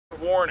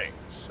warnings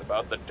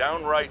about the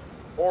downright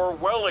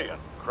Orwellian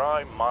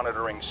crime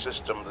monitoring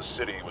system the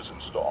city was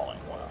installing.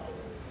 Well,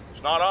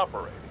 it's not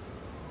operating.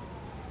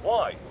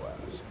 Why, you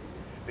ask?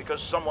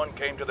 Because someone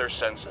came to their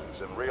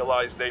senses and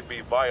realized they'd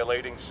be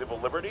violating civil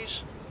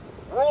liberties?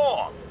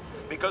 Wrong!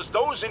 Because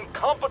those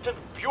incompetent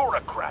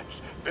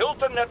bureaucrats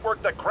built a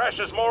network that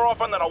crashes more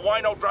often than a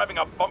wino driving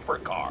a bumper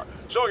car.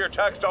 So your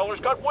tax dollars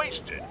got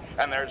wasted,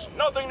 and there's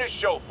nothing to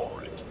show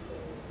for it.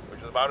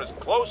 Which is about as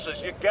close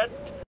as you get.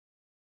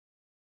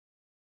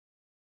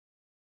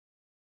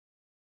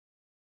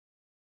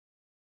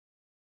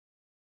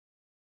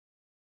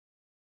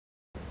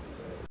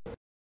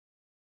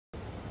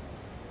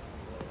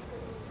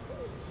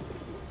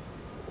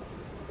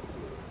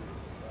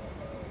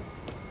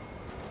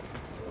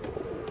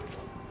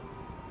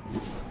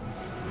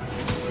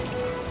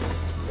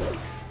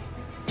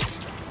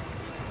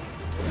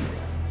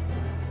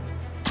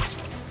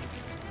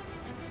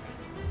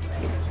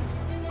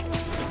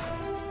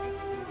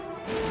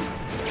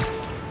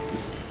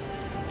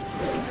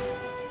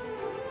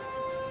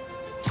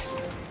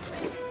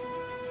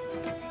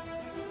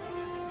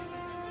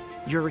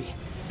 Yuri,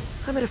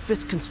 I'm at a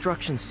Fisk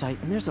construction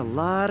site, and there's a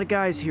lot of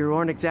guys here who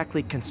aren't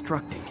exactly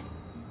constructing.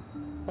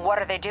 What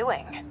are they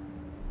doing?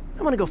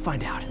 I'm gonna go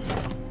find out.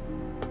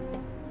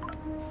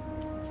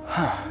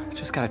 Huh,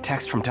 just got a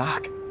text from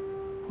Doc.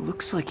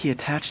 Looks like he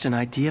attached an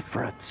idea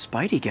for a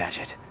Spidey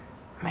gadget.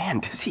 Man,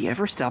 does he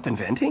ever stop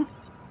inventing?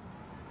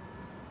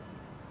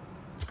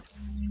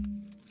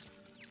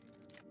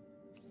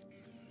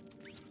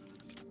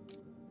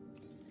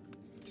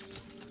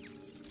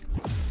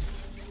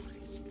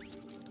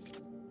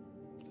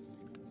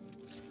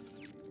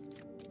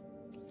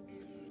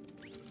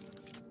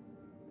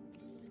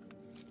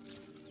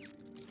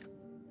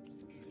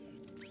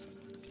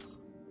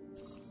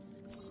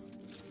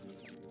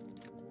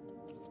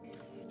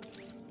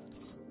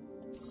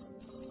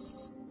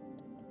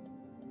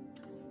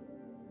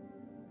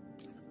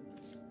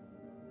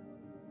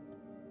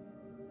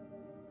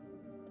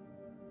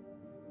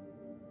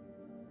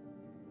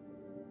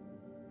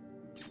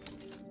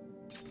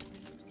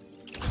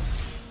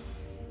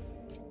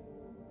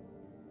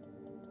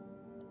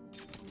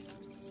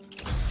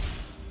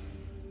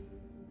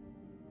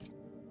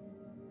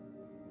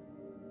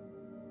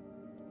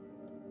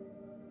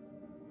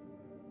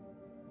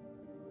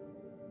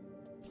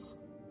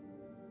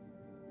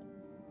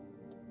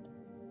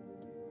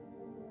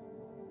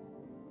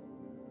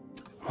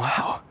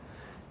 Wow,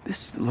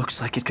 this looks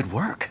like it could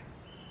work.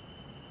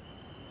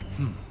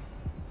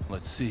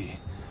 Let's see.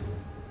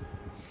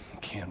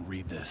 Can't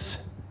read this.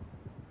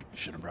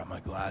 Should have brought my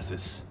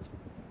glasses.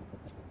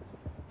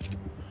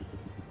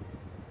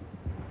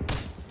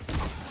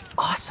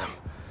 Awesome.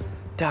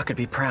 Doc would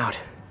be proud.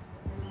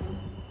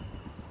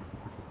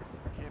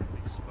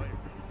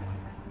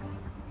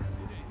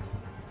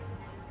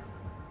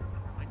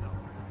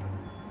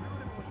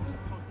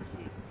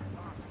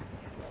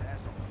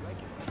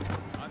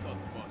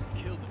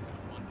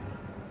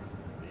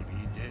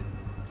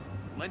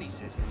 Lenny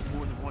says there's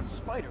more than one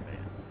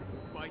Spider-Man.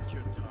 Bite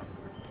your tongue.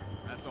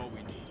 That's all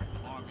we need.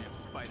 An army of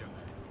Spider-Man.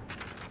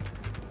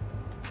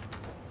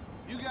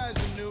 You guys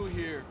are new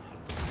here.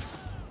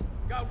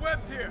 Got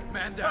webs here.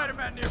 Man down.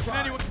 Spider-Man nearby. Can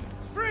anyone...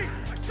 Freeze!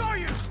 I saw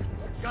you!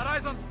 Got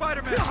eyes on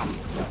Spider-Man.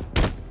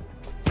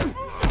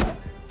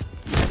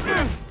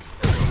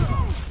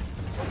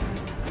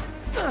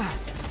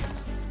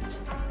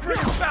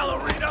 Freeze,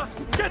 ballerina!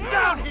 Get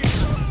down here!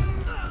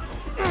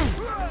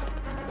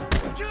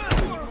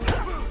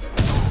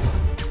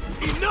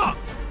 Enough!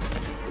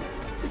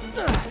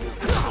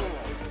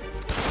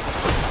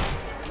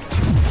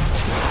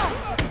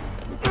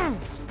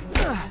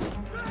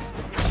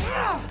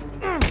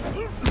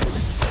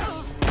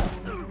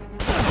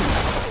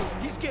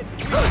 He's getting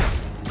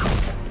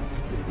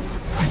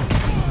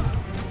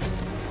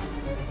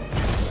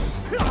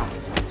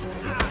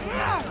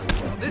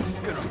This is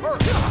gonna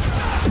hurt.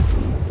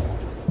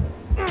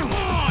 Come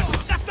on!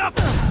 Step up!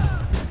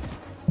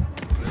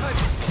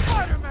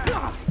 Spider-Man!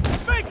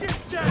 Make it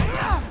stay!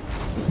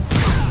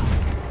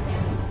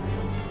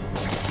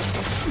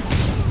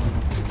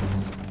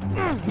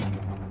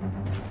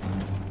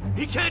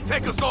 He can't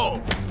take us all!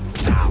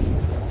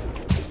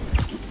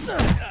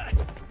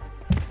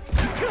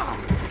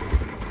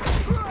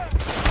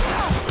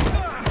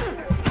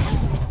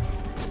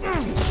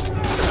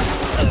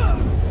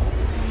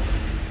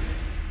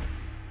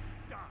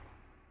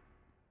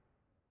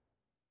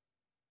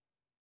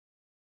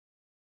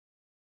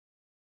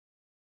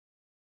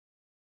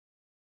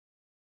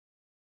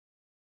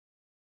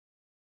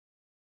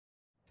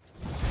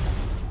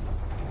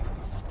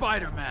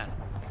 Spider-Man!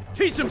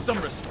 Teach him some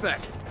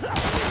respect!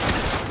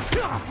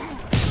 Go!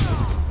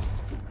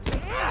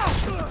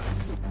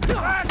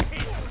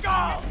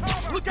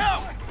 Look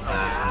out!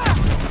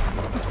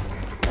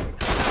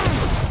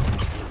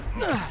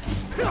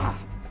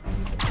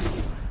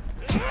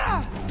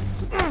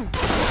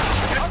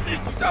 Get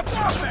these stuff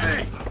off me!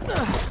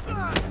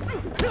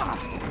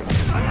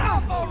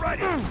 Enough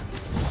already!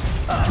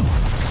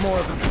 More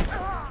of them.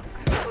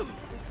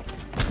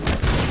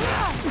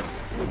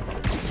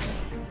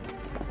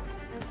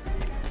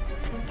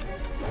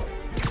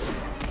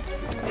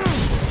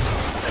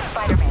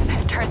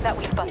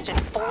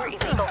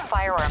 illegal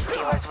firearms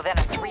dealers within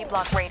a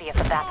 3-block radius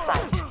of that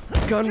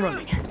site. Gun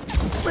running.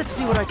 Let's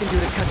see what I can do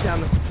to cut down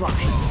the supply.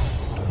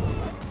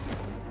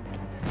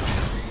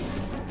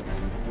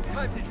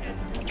 Time to hit.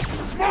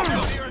 Smoke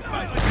out here and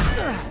fight like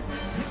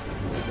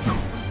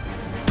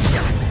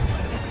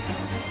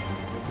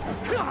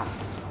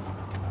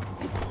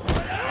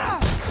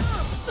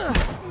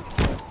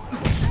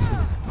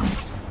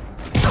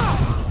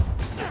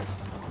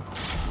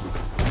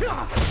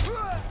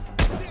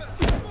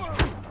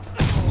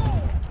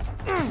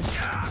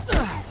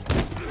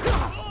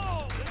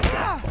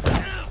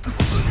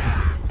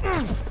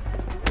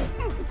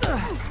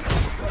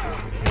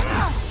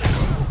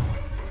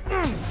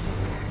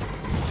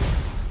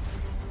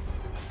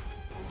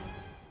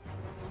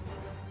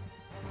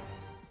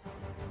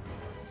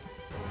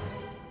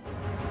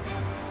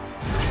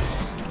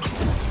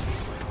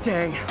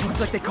Dang, looks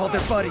like they called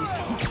their buddies.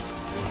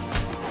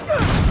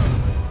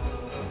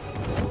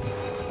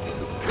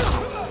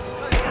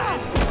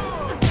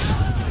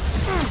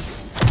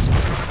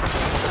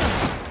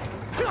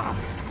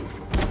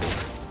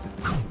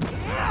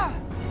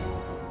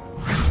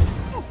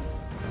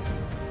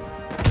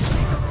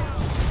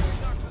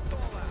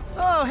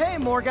 Oh, hey,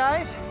 more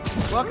guys.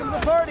 Welcome to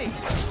the party.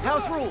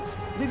 House rules.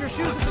 Leave your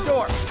shoes at the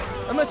door.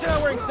 Unless you're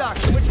not wearing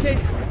socks, in which case,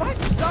 buy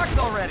some socks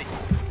already.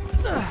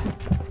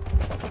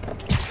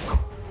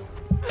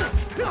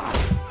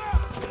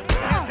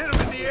 hit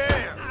him in the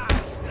air.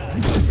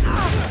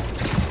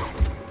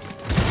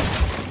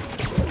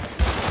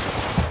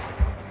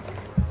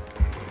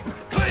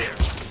 Clear.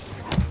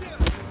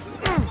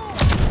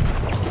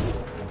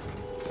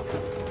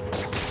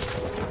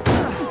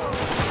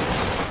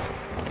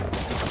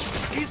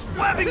 He's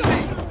webbing me.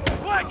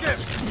 Flank him.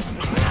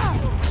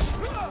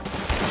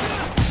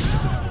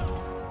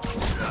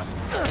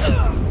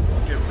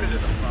 Get rid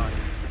of the body.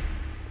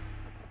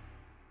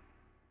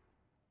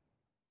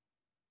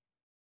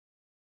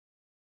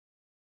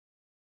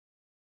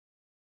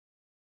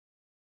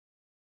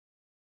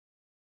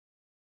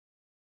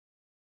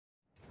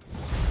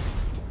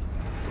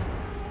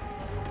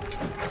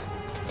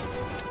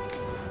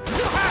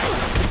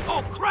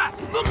 Oh crap!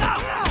 Look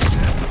out!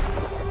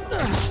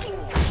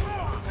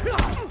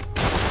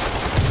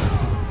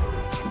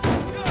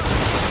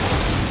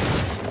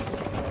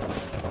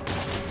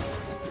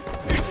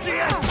 It's the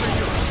end for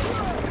you!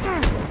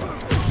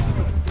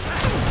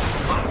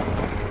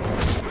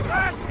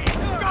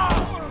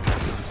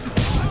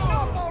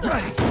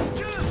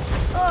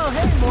 Oh,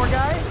 hey, more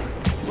guys.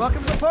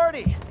 Welcome to the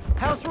party.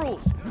 House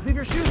rules. Leave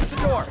your shoes at the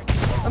door.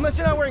 Unless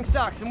you're not wearing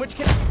socks, in which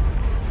case...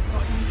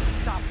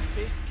 Stop,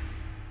 Fisk.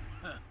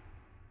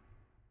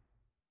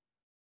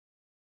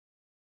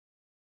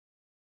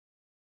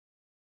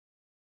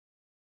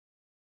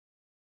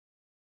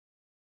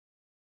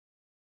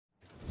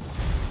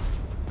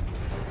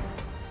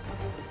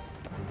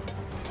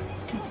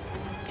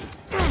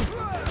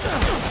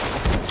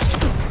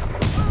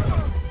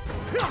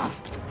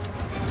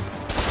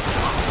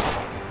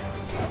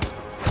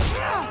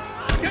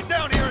 Get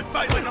down here and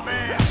fight like a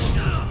man!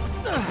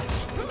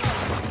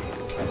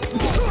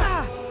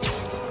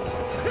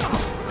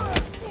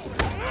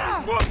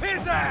 Whoop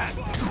his ass!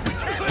 We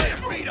can't let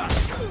him beat us!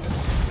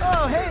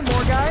 Oh, hey,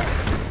 more guys.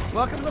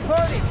 Welcome to the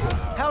party.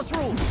 House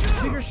rules.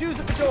 Leave your shoes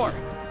at the door.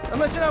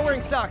 Unless you're not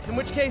wearing socks, in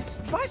which case,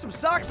 buy some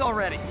socks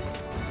already.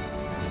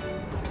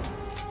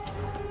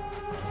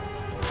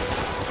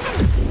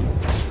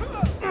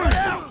 Get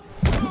out!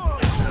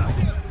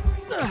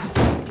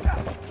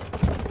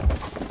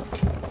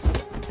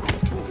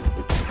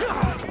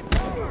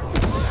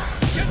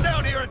 Get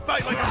down here and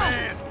fight like a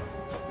man!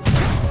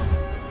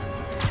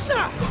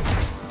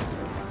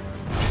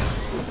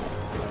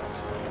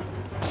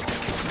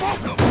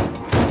 Smoke him!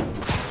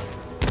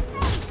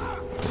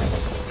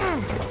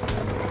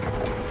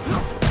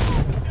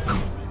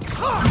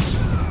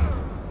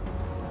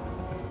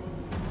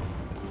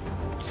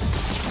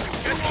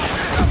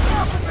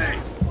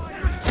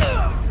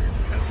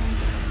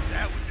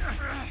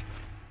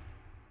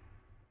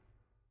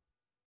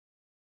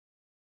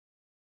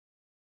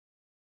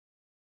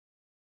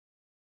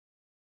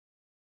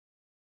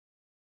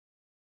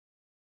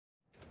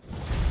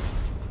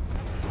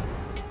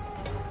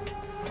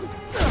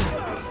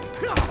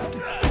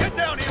 Get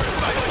down here and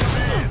fight like a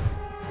man!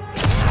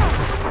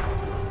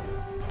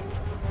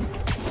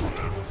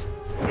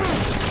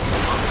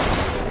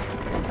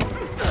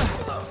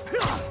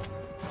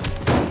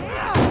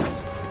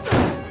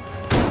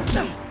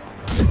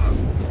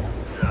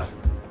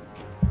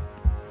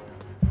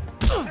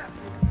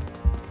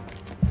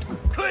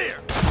 Clear!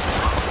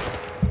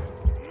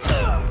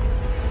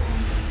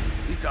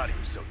 He thought he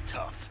was so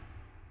tough.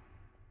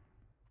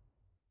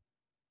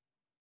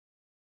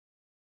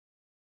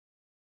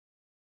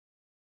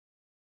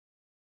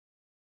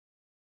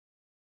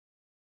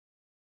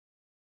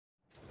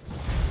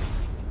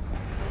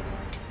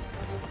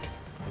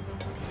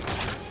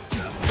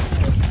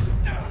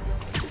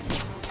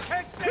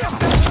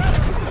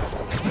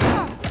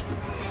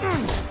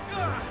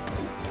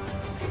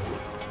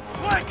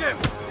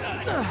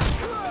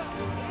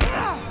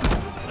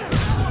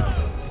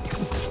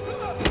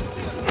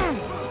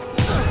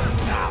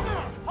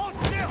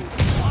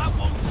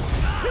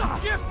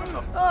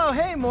 Oh,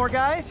 hey, more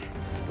guys.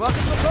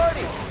 Welcome to the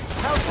party.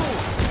 House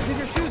rules. Leave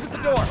your shoes at the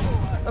door.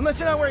 Unless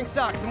you're not wearing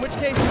socks, in which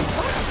case,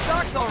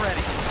 socks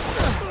already.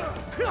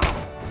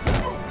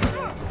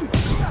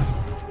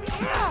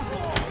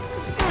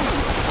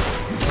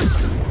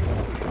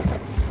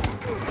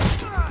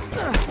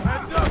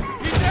 Heads up!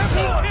 He's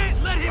empty!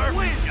 Can't let him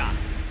win!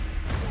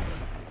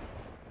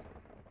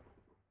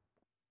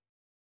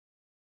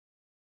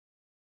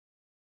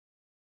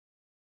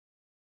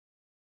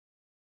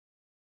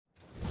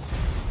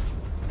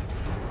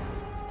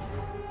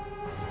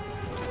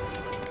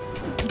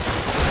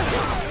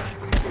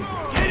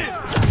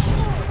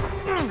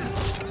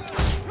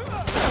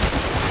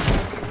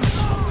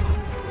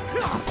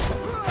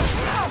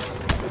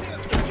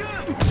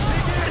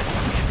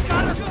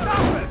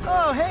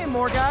 Oh, hey,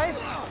 more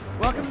guys.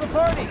 Welcome to the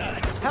party.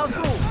 House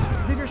rules.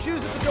 Leave your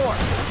shoes at the door.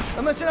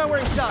 Unless you're not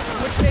wearing socks,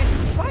 in which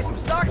case, buy some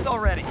socks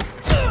already.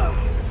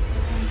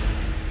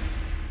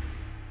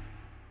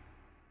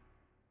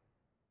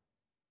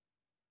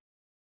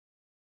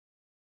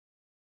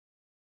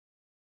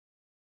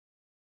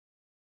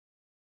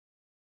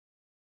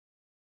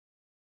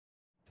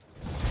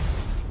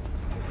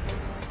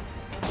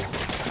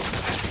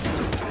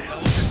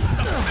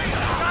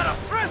 Got a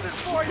present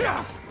for you!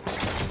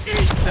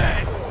 Eat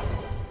this!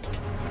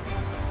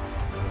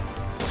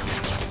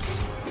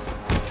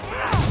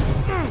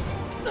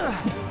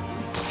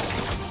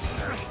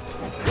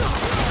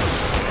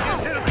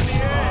 Hit him in the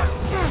air!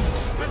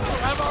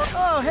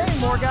 Oh, hey,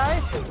 more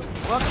guys.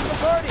 Welcome to the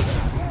party.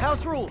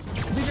 House rules.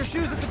 Leave your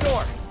shoes at the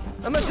door.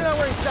 Unless you're not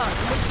wearing socks,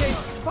 in which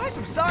case, buy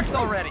some socks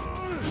already.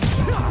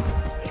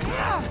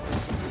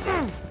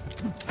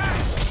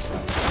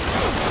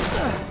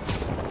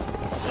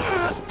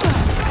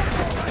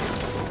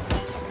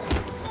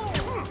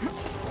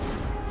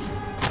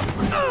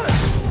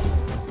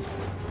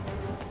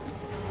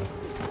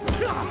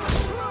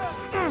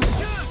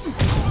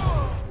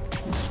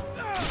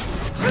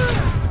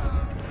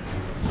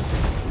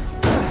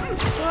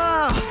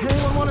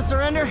 Anyone want to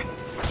surrender?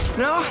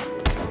 No?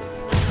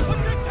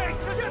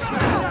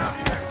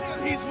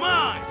 He's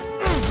mine!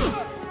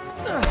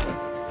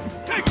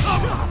 Take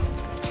cover!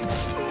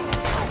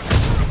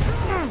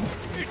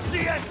 It's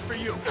the end for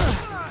you!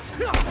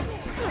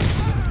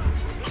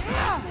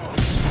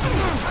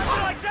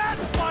 Like that,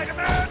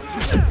 Spider-Man!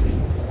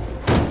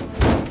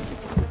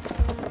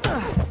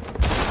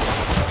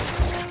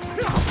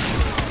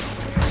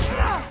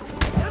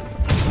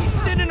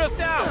 Thinning us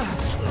down!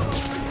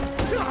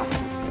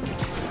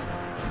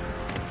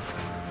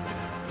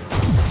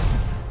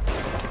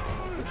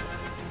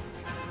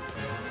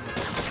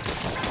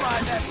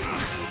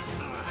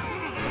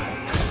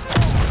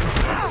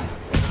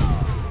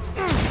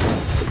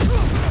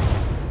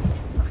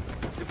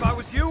 If I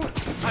was you,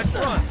 I'd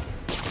run.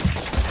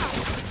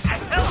 The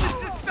hell is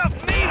this stuff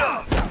made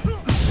of?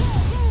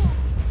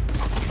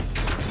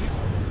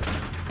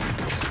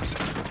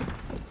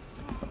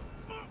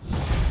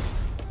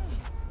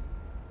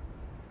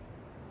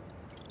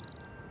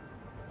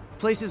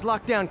 Place is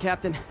locked down,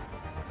 Captain.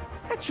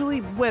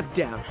 Actually, webbed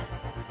down.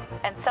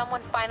 And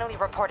someone finally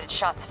reported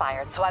shots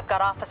fired, so I've got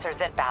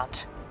officers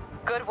inbound.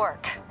 Good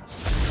work.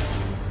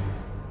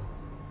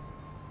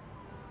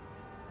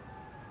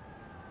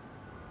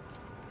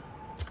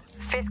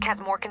 Fisk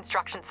has more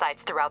construction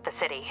sites throughout the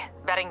city,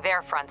 vetting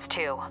their fronts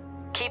too.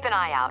 Keep an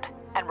eye out,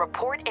 and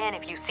report in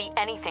if you see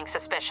anything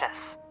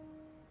suspicious.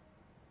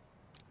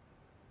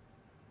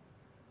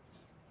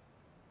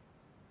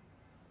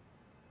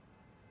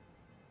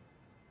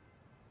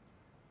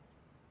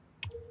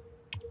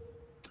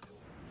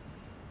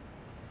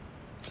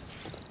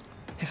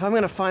 If I'm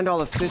gonna find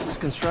all of Fisk's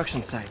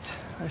construction sites,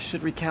 I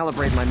should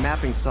recalibrate my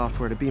mapping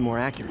software to be more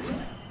accurate.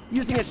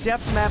 Using a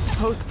depth map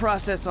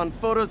post-process on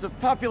photos of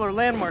popular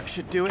landmarks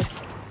should do it.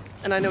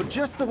 And I know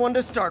just the one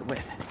to start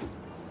with.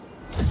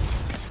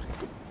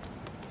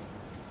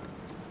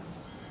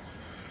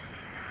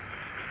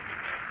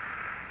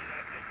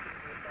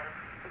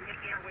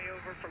 Making our way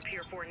over from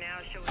Pier 4 now,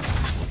 showing...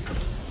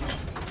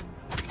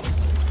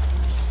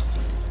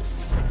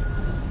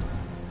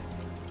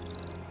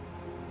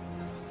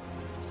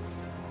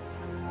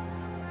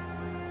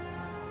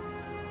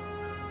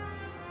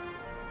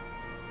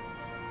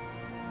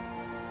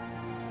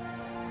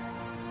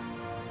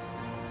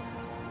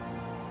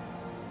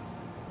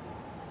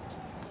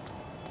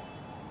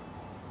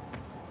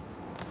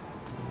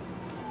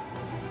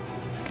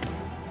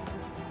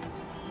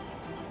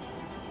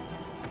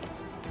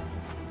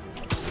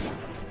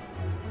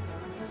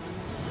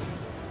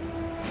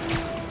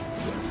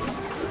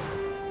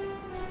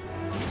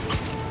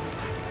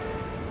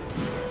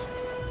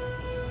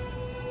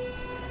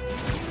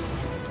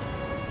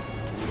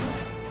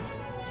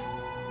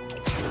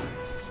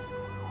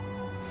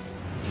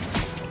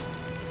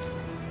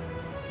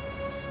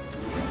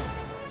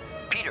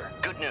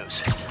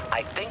 news.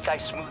 I think I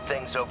smoothed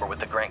things over with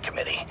the grant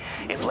committee.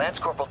 If Lance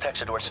Corporal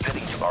Texidor's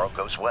fitting tomorrow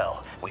goes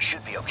well, we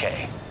should be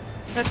okay.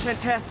 That's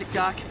fantastic,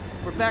 Doc.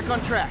 We're back on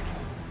track.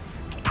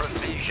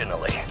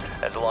 Provisionally.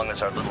 as long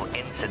as our little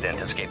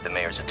incident escaped the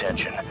mayor's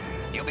attention.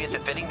 You'll be at the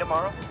fitting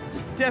tomorrow?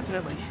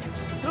 Definitely.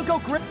 It'll go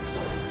great.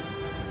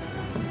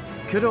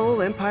 Good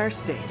old Empire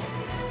State.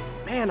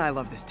 Man, I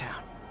love this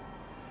town.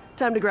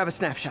 Time to grab a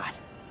snapshot.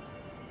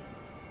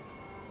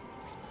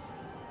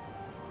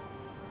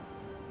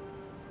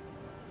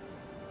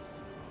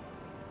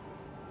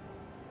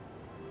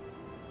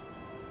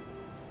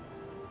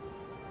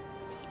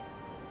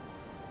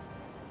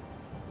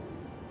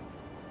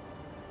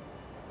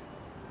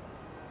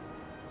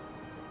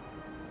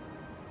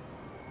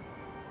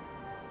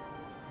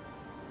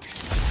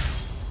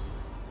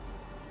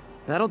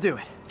 That'll do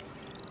it.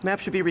 Map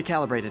should be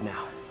recalibrated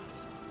now.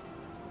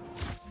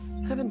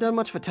 Haven't done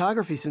much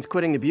photography since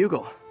quitting the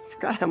Bugle.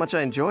 Forgot how much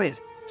I enjoy it.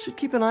 Should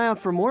keep an eye out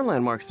for more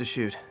landmarks to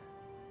shoot.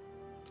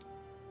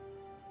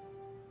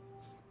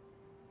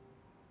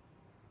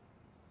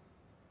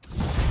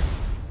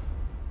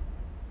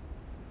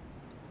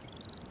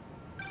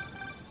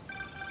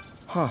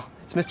 Huh,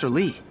 it's Mr.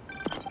 Lee.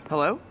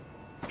 Hello?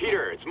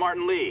 Peter, it's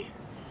Martin Lee.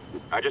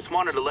 I just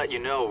wanted to let you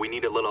know we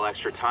need a little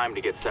extra time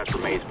to get set for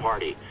May's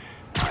party.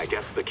 I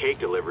guess the cake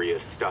delivery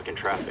is stuck in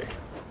traffic.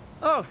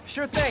 Oh,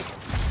 sure thing.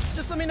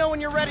 Just let me know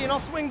when you're ready and I'll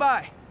swing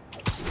by.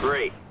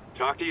 Great.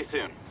 Talk to you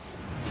soon.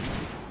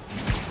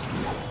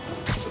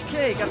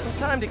 Okay, got some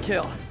time to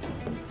kill.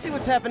 See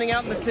what's happening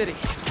out in the city.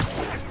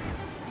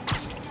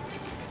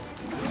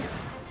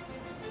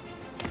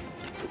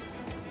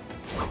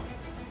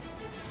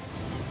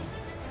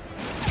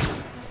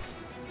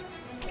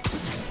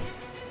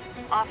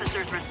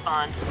 Officers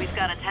respond. We've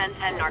got a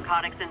 10-10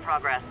 narcotics in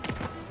progress.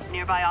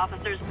 Nearby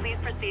officers, please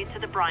proceed to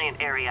the Bryant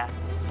area.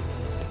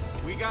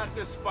 We got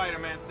this,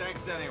 Spider-Man.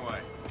 Thanks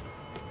anyway.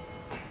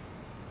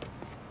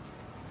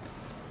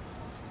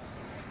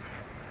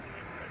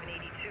 An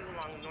 82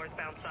 along the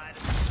northbound side.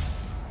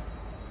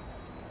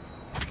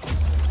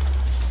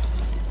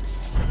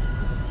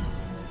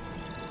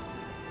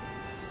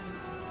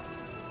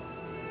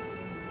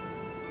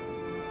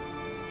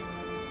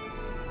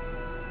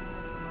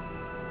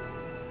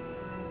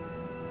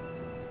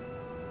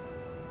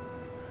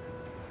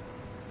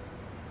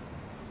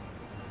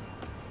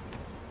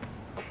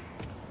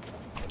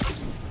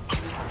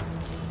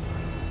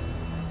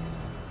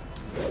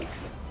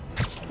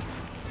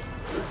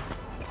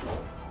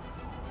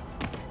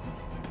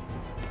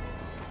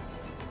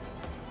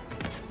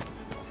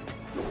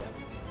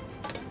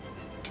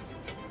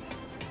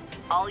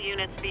 All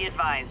units be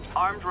advised.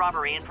 Armed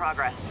robbery in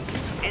progress.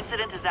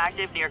 Incident is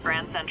active near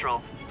Grand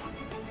Central.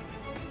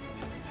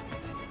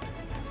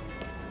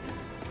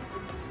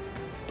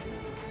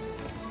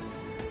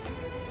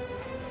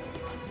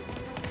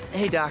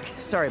 Hey, Doc.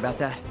 Sorry about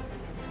that.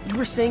 You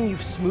were saying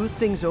you've smoothed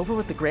things over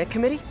with the grant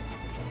committee?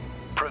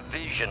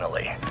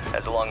 Provisionally,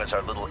 as long as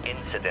our little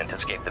incident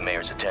escaped the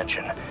mayor's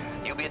attention.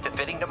 You'll be at the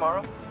fitting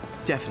tomorrow?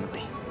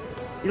 Definitely.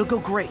 It'll go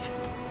great.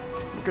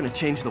 We're gonna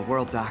change the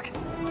world, Doc.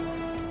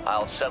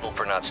 I'll settle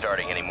for not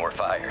starting any more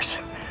fires.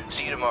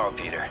 See you tomorrow,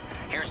 Peter.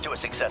 Here's to a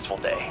successful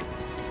day.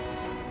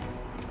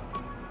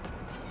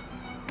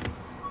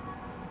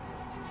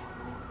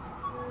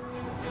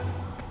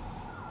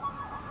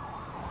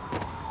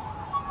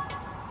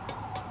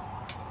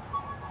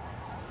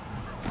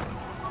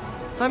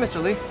 Hi,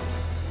 Mr. Lee.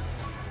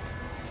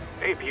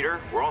 Hey,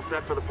 Peter. We're all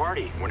set for the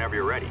party whenever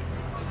you're ready.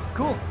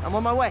 Cool. I'm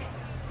on my way.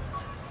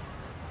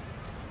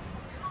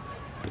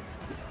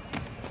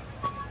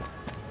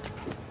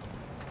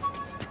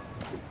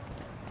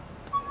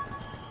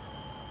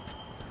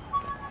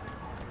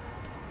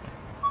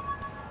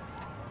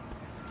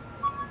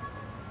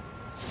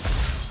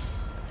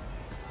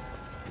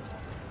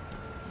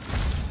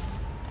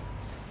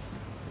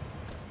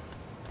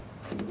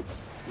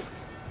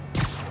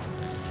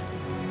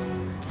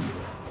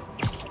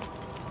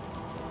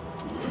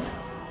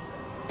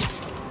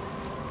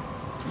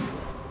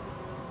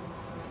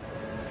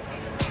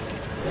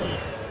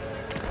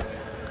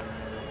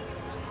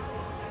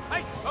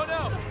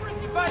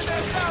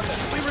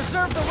 We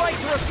reserve the right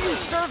to refuse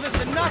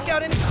service and knock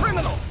out any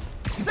criminals.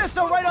 It says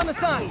so right on the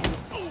sign.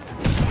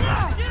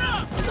 Get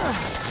up!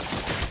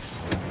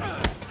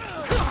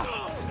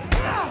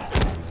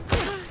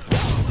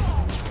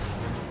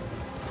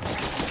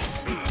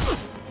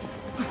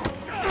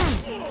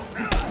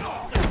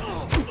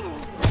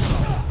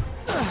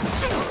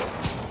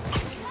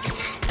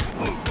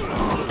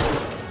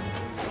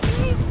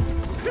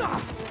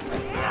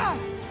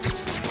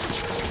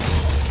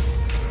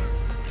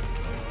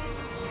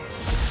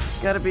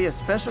 Gotta be a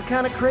special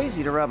kind of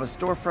crazy to rob a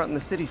storefront in the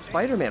city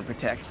Spider-Man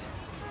protects.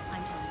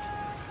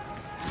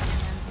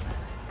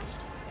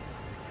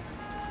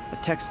 A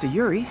text to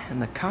Yuri,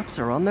 and the cops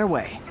are on their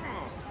way.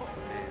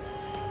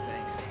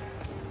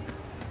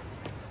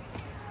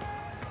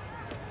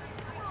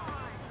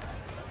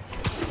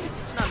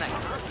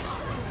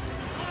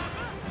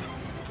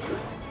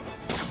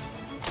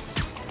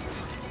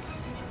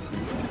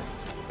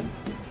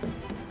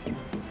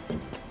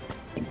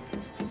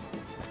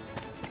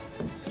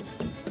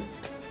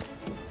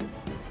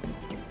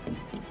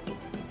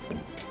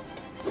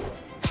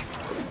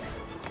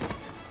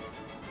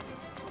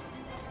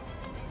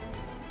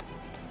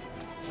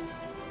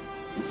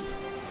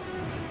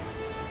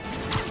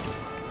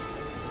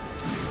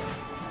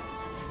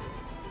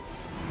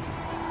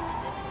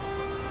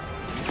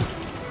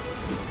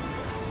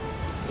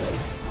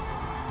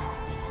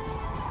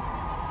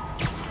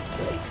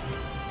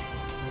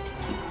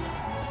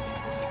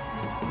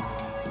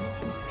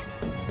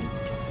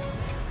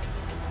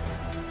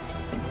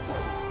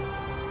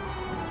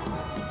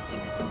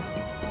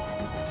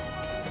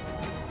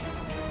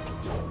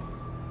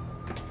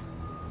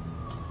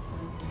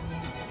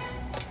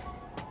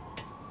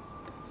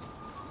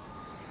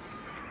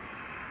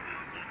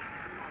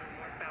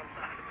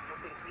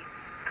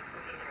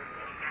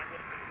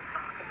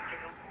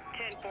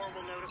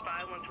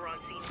 on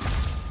scene.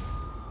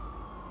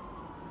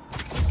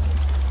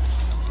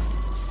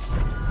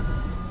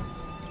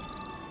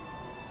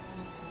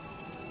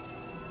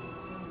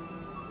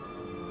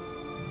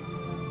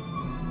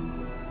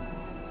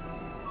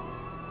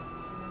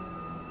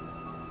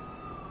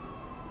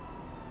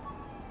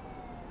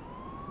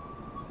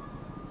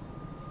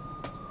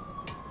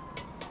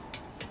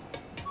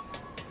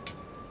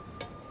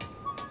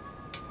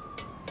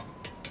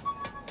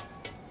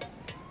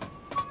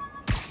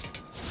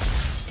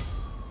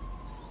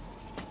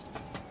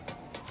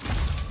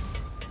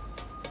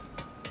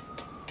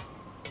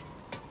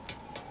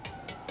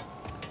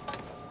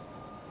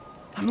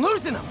 I'm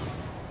losing them!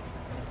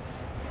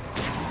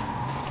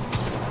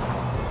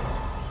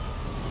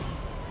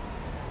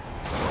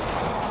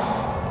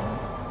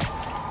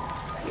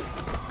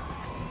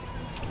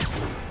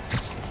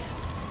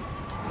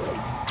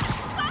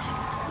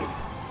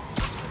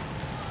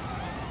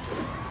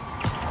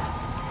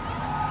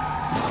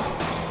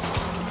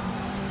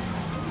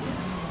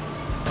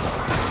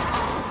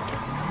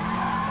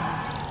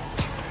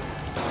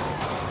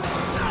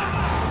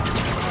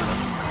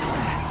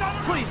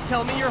 Please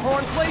tell me your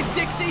horn plays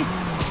Dixie! Too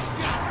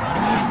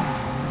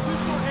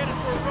short-handed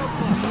for a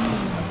roadblock.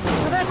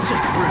 Well, that's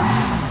just rude.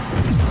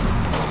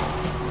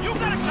 You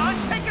got a gun?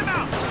 Take him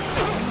out!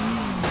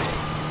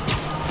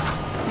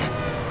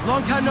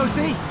 Long time no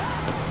see.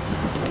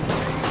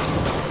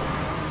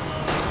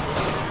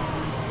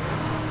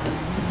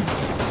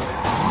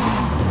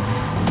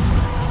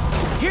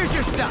 Here's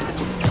your stuff.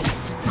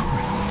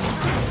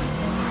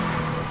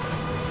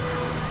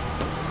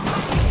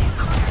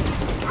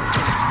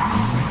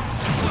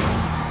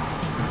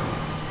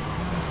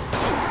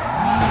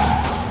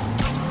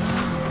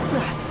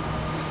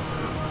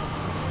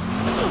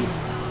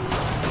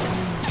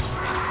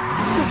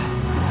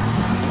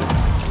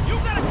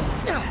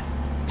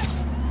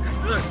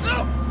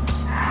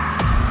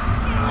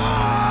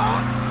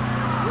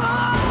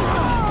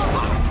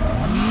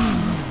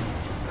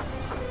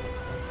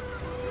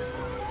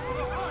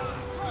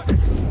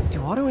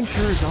 Auto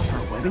insurers offer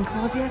a webbing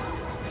clause yet?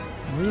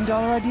 $1 million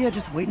idea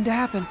just waiting to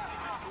happen.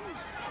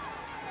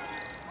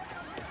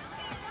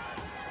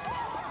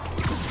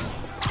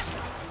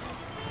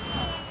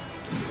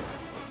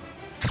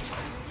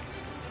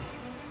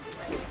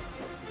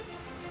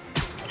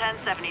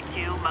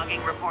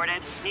 Mugging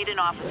reported. Need an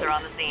officer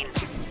on the scene.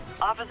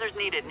 Officers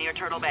needed near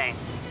Turtle Bay.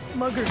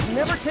 Muggers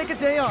never take a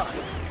day off.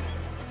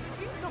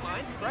 You don't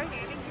mind, right?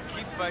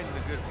 Keep fighting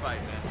the good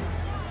fight, man.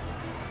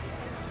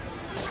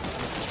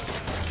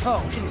 Oh,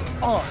 it is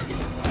on.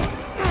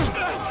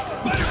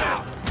 Let him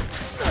out!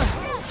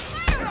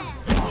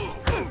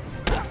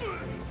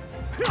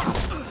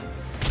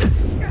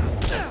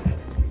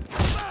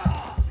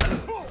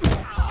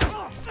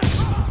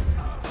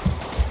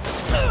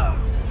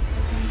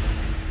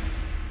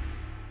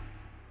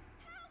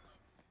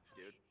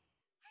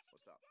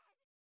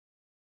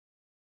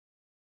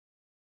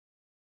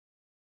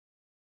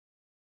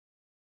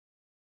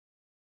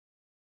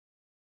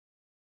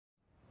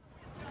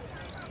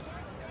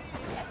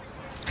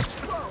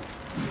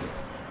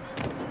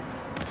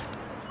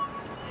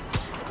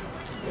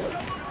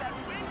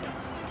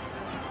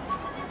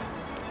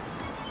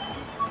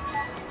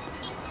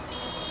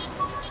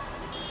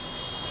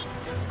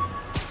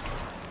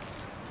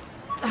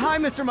 Hi,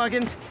 Mr.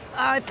 Muggins.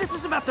 If this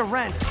is about the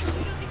rent...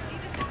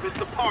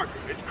 Mr. Parker,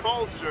 it's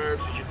cold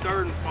served. It's your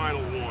third and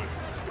final one.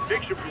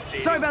 Eviction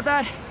proceedings... Sorry about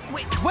that.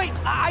 Wait,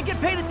 I get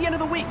paid at the end of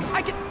the week.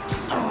 I get...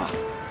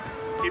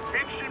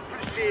 Eviction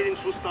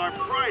proceedings will start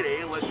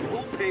Friday unless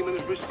full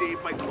payment is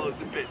received by close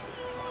of business.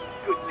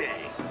 Good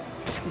day.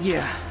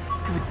 Yeah,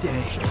 good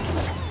day.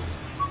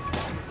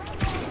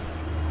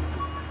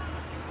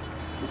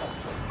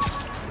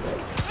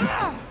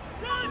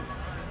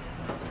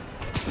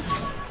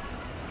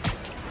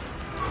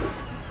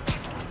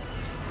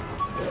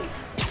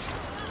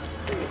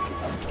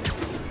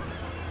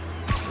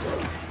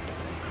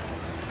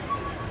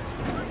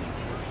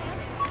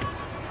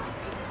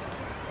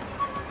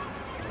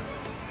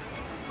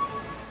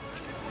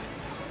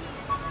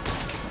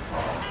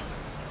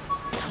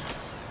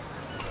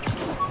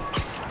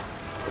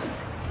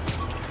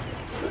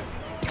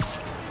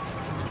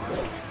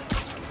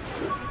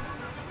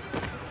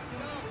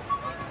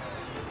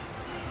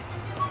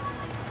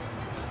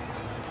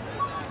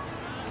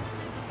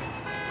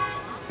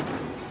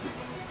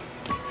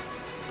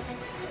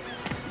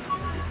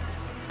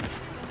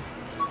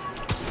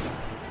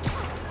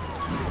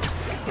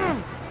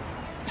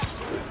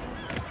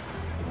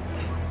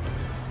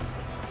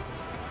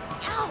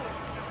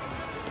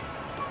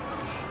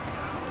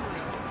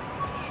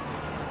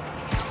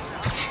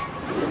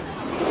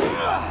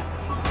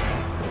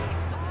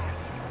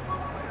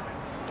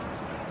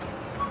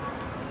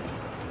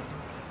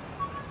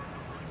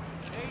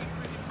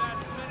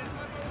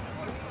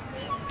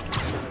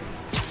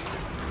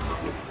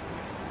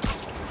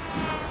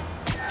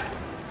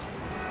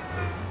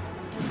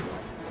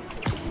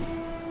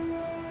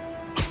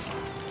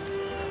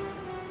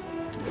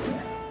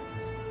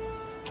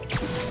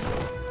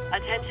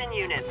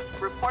 Attention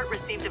units. Report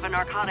received of a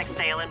narcotics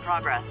sale in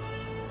progress.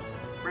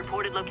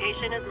 Reported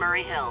location is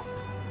Murray Hill.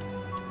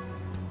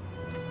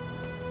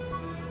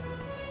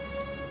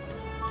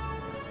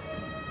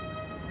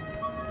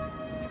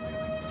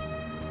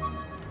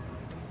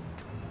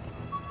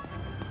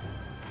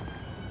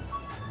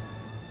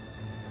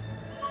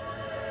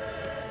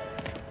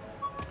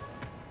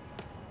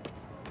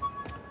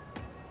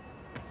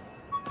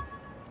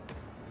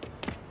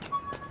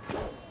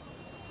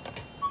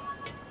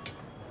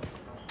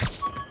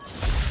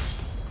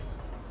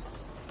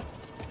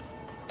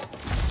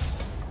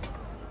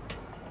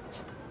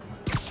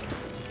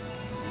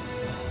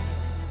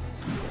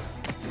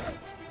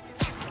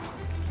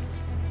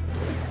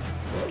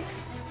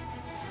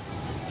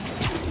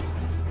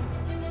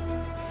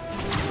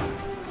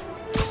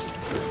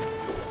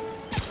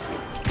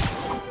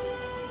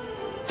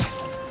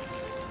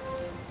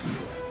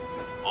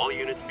 All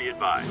units be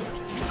advised.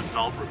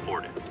 Assault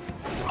reported.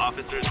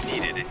 Officers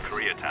needed in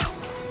Koreatown.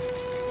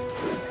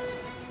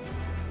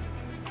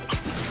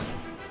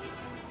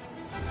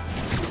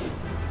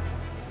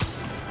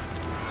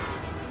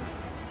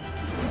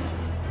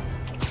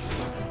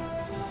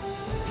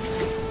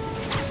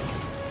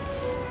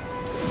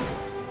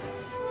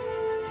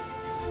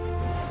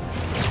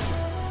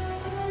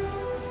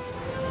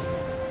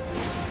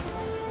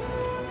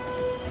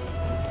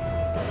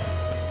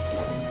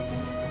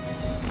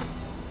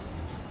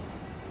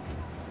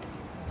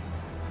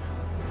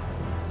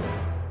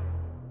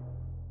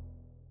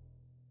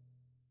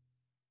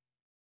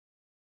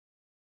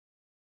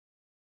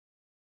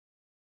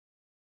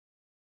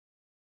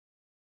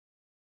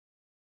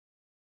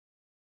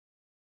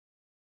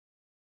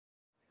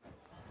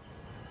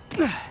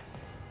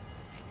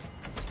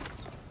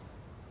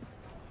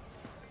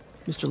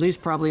 Mr. Lee's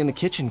probably in the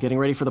kitchen getting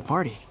ready for the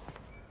party.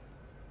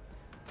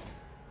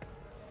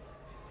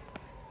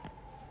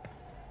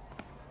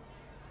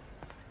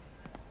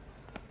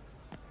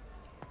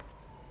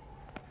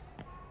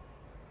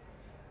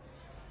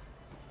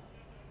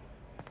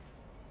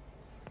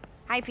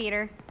 Hi,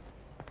 Peter.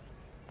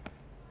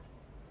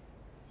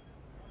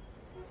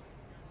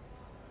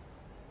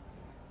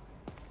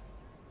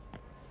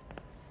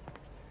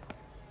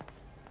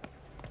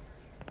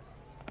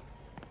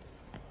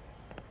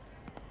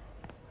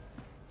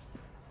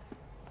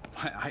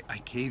 I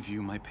gave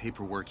you my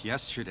paperwork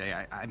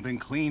yesterday. I've been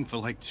clean for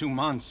like 2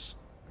 months.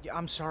 Yeah,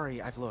 I'm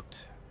sorry, I've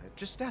looked.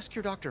 Just ask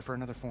your doctor for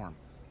another form.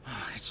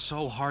 It's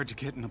so hard to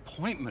get an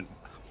appointment.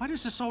 Why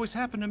does this always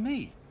happen to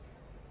me?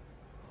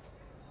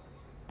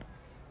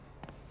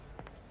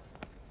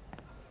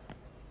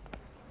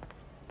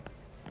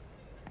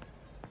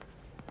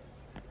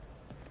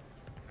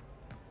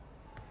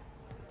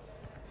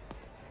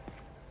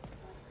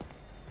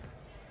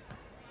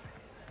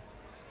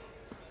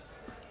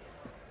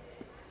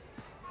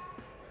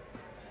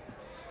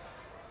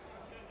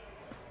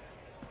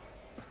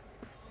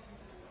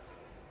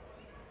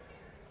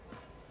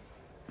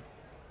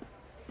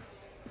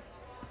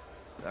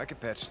 I could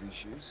patch these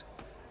shoes.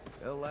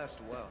 They'll last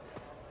a while.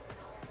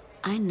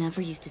 I never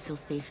used to feel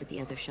safe at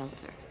the other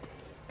shelter.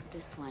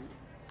 This one,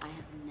 I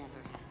have never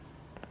had.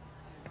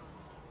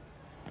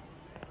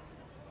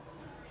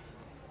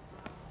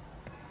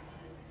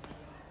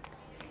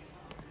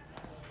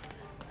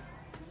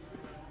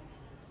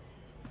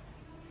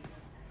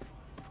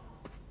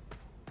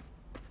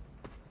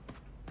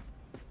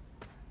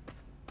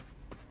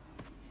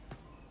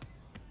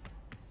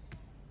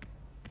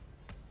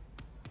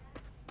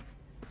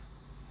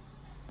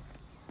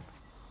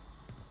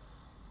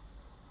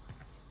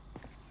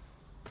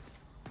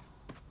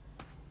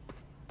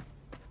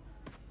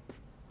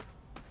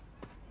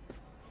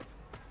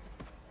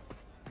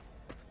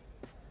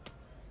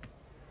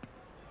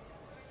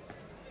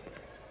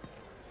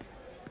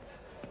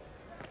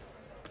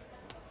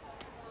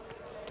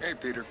 Hey,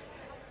 Peter.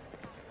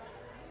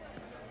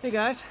 Hey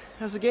guys,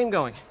 how's the game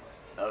going?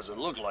 How's it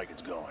look like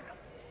it's going?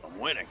 I'm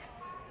winning.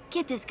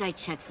 Get this guy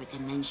checked for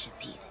dementia,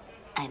 Pete.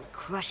 I'm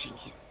crushing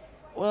him.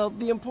 Well,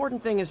 the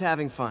important thing is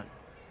having fun.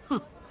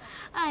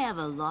 I have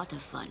a lot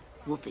of fun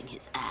whooping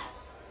his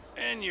ass.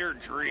 And your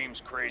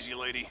dreams, crazy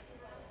lady.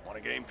 Want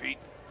a game, Pete?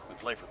 We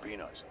play for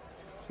peanuts.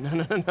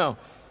 No.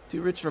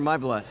 Too rich for my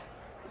blood.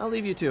 I'll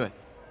leave you to it.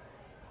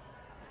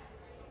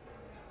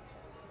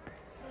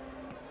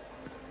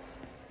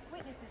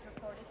 Witnesses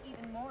reported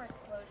even more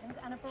explosions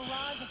and a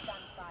barrage of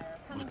gunfire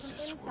coming from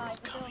inside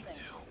the building.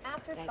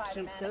 After That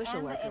cute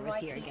social worker was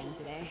here again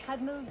today.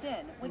 Had moved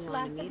in, which You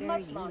wanna lasted meet her?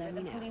 much You longer let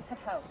than me know. police had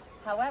hoped.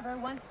 However,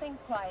 once things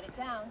quieted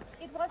down,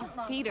 it wasn't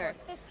long Peter,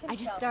 before Fisk I just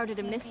himself started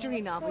a began being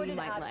mystery novel you escorted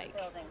might out of the like.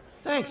 building.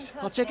 Thanks.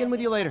 I'll check in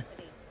with you later.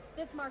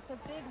 This marks a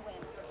big win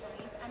for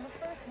police and the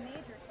first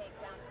major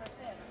takedown for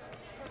Fisk.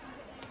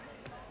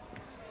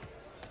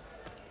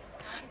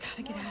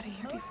 Gotta get out of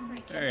here before my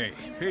kids. Hey,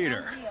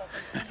 Peter.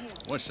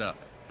 What's up?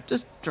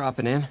 Just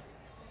dropping in.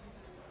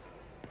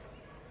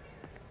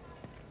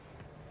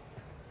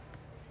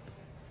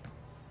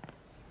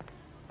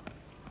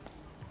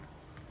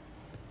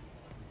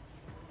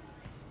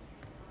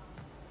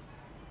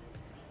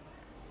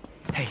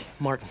 Hey,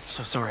 Martin,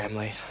 so sorry I'm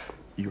late.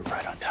 You were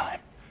right on time.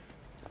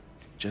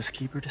 Just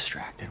keep her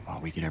distracted while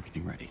we get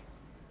everything ready.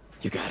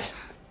 You got it.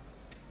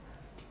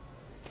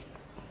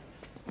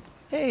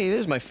 Hey,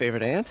 there's my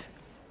favorite aunt.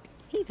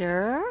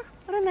 Peter,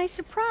 what a nice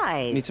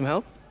surprise. Need some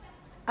help?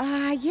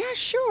 Yeah,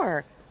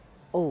 sure.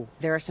 Oh,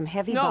 there are some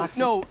heavy boxes.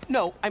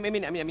 No. I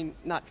mean,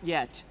 not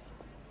yet.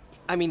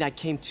 I mean, I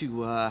came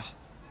to, I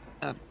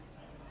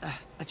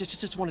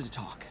just wanted to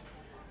talk.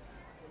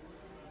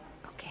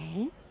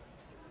 Okay.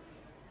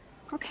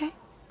 Okay.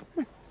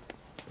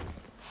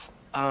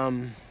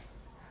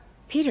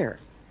 Peter,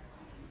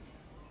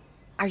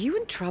 are you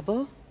in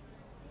trouble?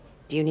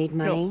 Do you need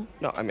money?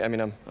 No, I mean,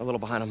 I'm a little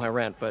behind on my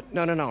rent, but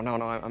no,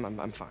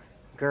 I'm fine.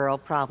 Girl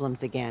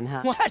problems again,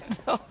 huh? What?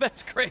 No,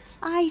 that's crazy.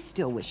 I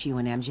still wish you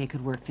and MJ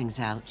could work things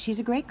out. She's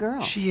a great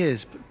girl. She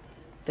is, but...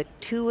 The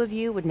two of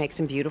you would make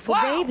some beautiful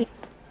baby.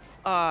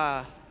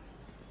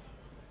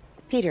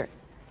 Peter.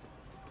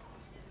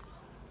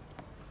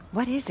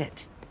 What is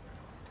it?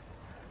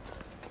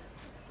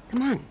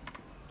 Come on,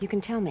 you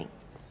can tell me.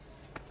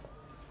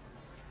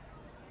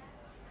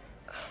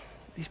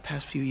 These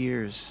past few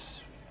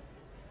years,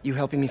 you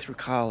helping me through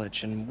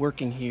college and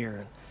working here,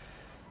 and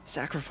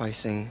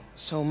sacrificing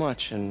so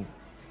much and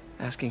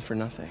asking for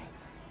nothing.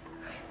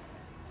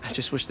 I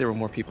just wish there were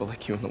more people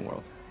like you in the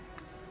world.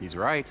 He's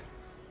right.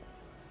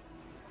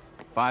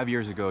 5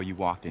 years ago, you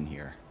walked in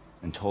here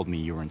and told me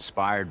you were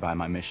inspired by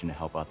my mission to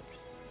help others.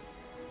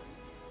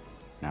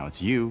 Now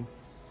it's you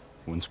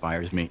who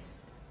inspires me.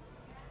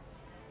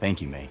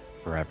 Thank you, May,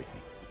 for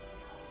everything.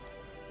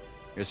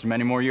 Here's to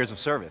many more years of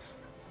service.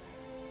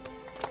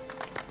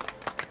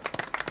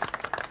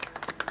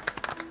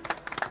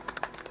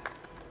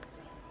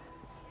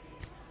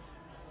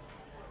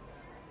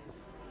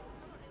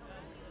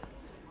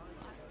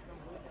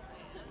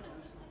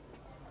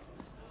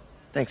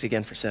 Thanks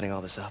again for setting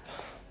all this up.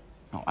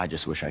 Oh, I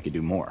just wish I could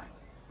do more.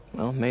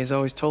 Well, May's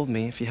always told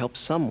me if you help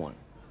someone,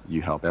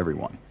 you help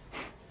everyone.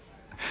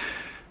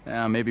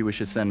 Maybe we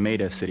should send May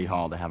to City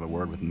Hall to have a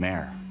word with the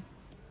mayor.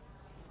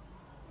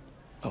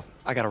 Oh,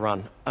 I gotta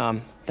run.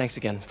 Thanks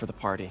again for the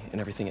party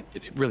and everything. It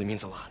really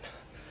means a lot.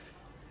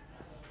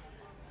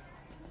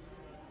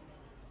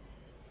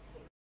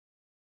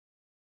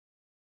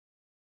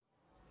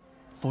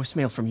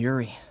 Voicemail from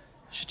Yuri.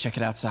 Should check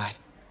it outside.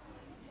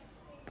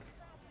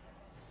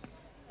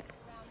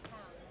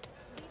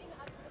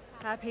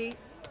 Hi, Pete.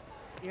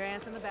 Your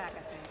aunt's in the back,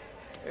 I think.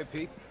 Hey,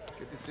 Pete.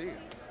 Good to see you.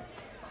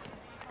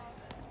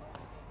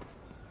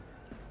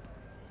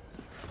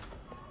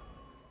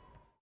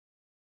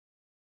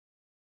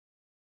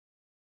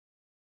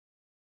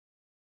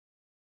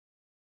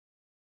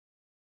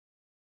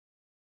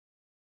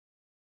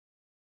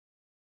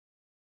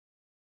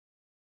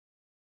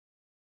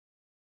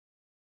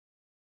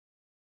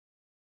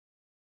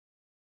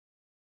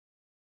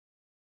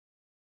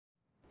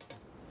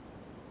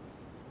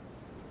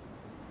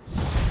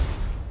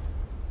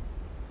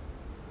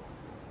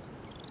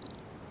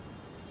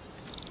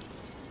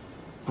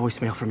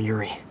 Voicemail from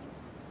Yuri.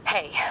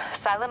 Hey,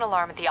 silent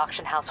alarm at the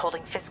auction house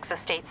holding Fisk's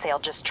estate sale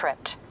just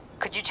tripped.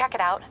 Could you check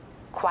it out?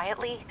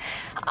 Quietly?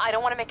 I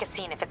don't want to make a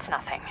scene if it's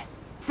nothing.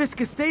 Fisk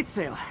estate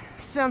sale.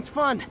 Sounds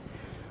fun.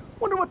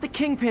 Wonder what the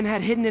Kingpin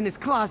had hidden in his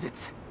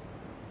closets.